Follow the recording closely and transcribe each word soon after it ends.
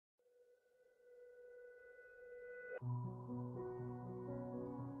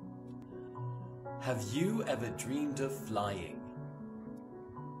Have you ever dreamed of flying?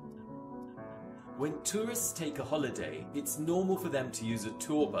 When tourists take a holiday, it's normal for them to use a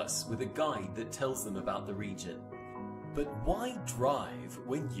tour bus with a guide that tells them about the region. But why drive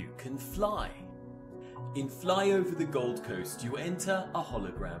when you can fly? In Fly Over the Gold Coast, you enter a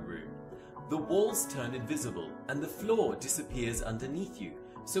hologram room. The walls turn invisible and the floor disappears underneath you,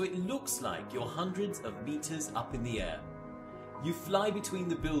 so it looks like you're hundreds of meters up in the air. You fly between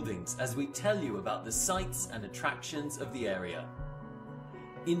the buildings as we tell you about the sights and attractions of the area.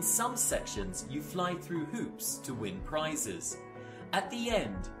 In some sections, you fly through hoops to win prizes. At the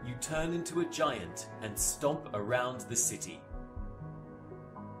end, you turn into a giant and stomp around the city.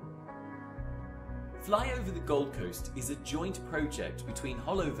 Fly Over the Gold Coast is a joint project between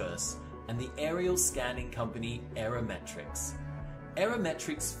Holoverse and the aerial scanning company Aerometrics.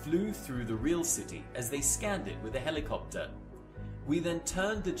 Aerometrics flew through the real city as they scanned it with a helicopter. We then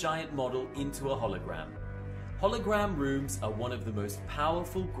turned the giant model into a hologram. Hologram rooms are one of the most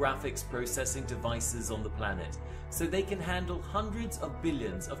powerful graphics processing devices on the planet, so they can handle hundreds of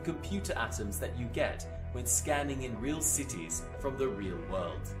billions of computer atoms that you get when scanning in real cities from the real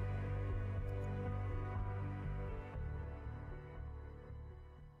world.